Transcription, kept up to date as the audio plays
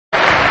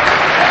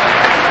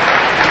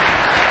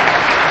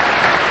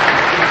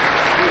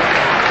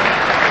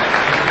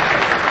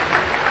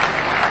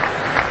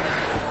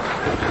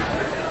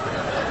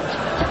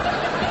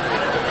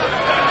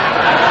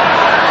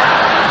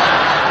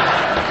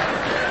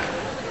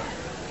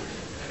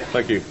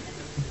Thank you.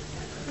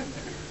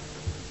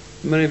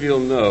 Many of you will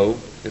know,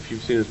 if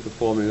you've seen us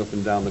performing up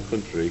and down the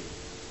country,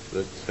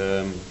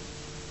 that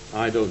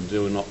I don't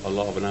do a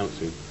lot of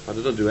announcing. I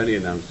don't do any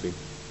announcing.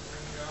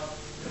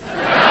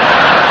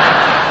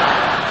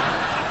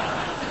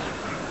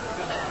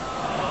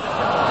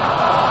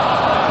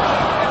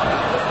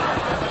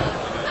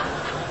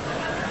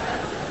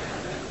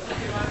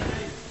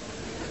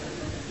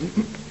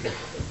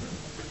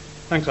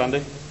 Thanks,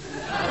 Andy.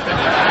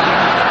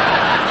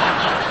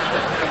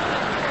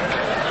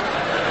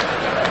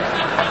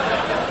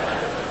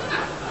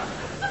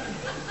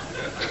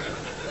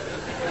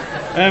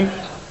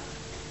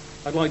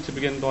 I'd like to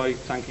begin by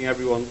thanking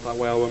everyone. That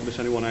way I won't miss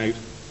anyone out.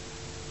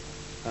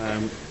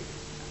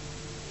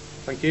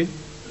 Thank you.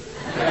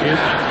 Thank you.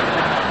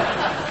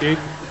 Thank you.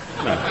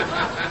 No.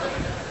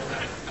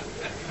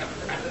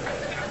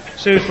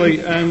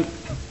 Seriously,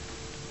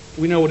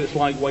 we know what it's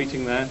like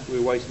waiting there. We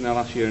were waiting there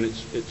last year, and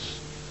it's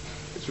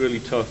really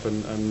tough,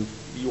 and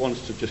you want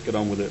us to just get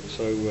on with it.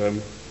 So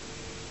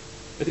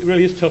it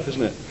really is tough,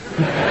 isn't it?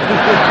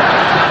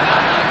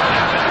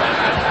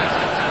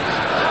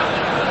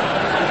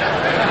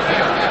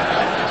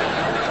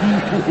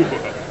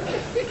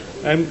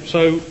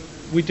 So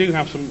we do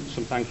have some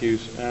thank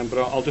yous, but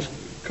I'll just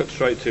cut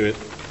straight to it.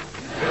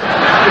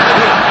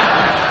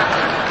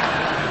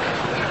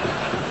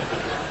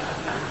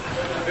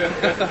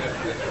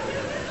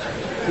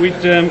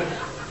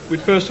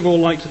 We'd first of all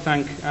like to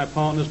thank our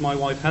partners, my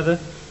wife Heather,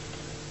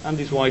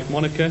 Andy's wife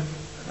Monica,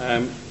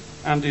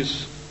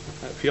 Andy's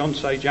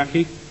fiancée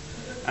Jackie,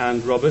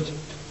 and Robert.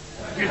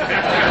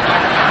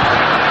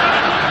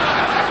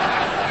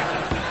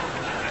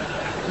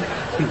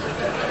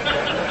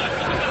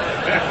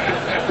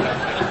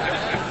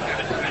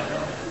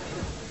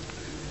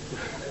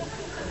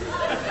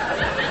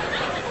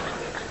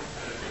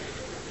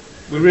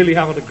 We really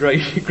have had a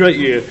great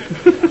year.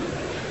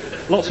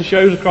 Lots of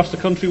shows across the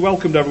country,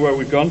 welcomed everywhere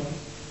we've gone.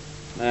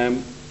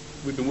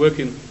 We've been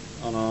working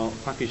on our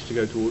package to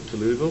go to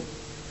Louisville.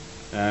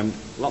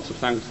 Lots of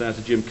thanks there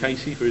to Jim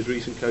Casey for his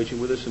recent coaching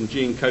with us, and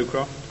Gene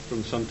Cocroft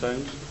from the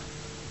Suntones.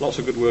 Lots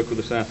of good work with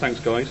us there. Thanks,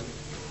 guys.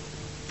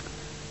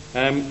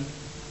 I'd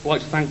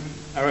like to thank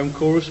our own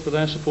chorus for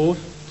their support.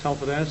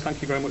 Telford Airs, thank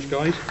you very much,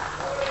 guys.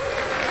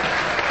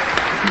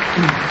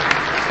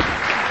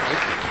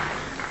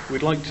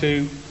 We'd like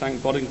to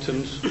thank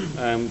Boddington's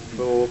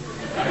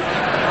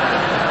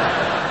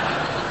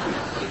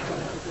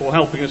for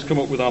helping us come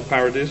up with our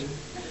parodies.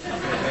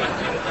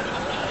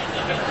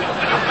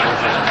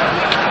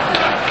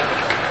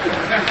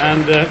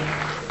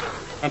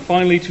 And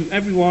finally, to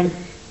everyone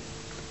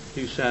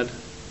who said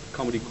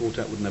Comedy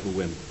Quartet would never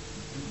win.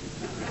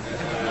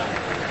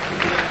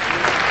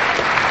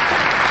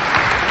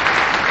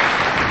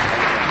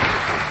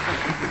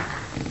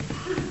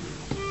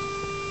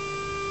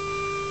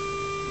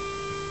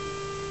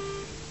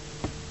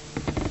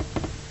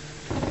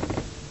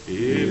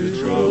 If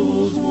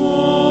troubles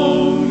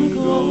won't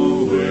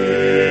go away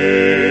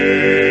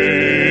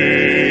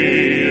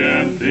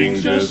and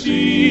things just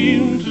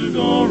seem to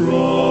go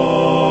wrong,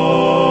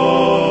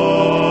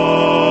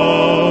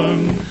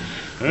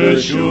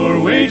 a sure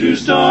way to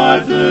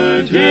start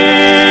the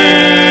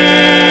day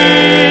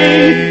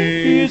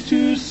is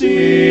to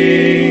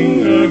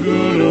sing a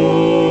good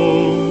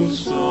old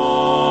song.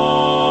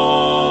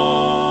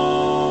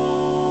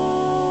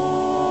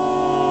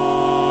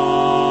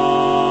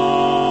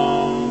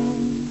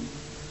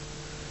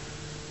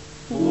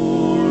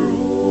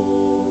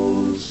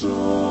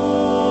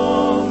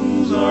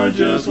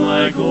 Just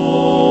like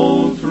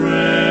old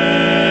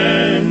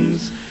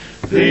friends,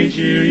 they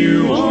cheer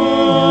you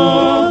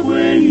up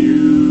when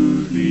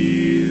you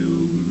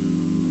feel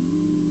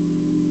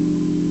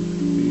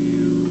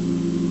blue.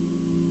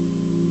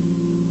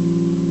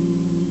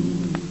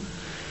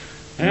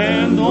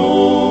 And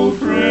old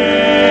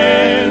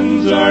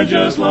friends are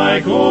just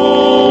like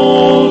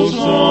old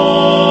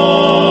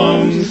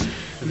songs,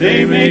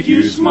 they make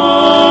you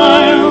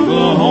smile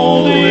the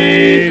whole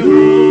way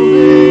through.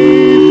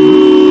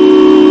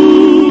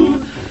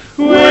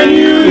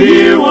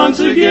 Hear once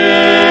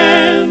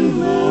again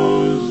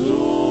those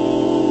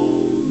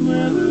old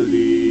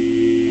melodies.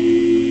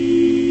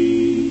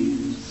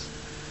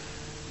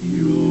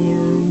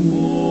 You're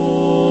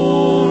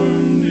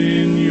warmed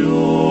in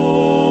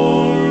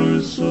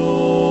your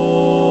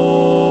soul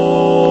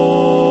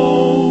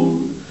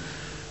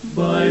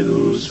by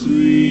those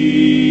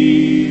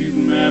sweet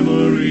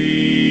memories.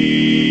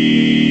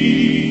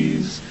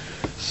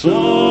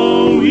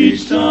 So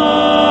each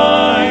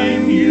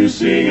time you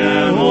sing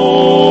out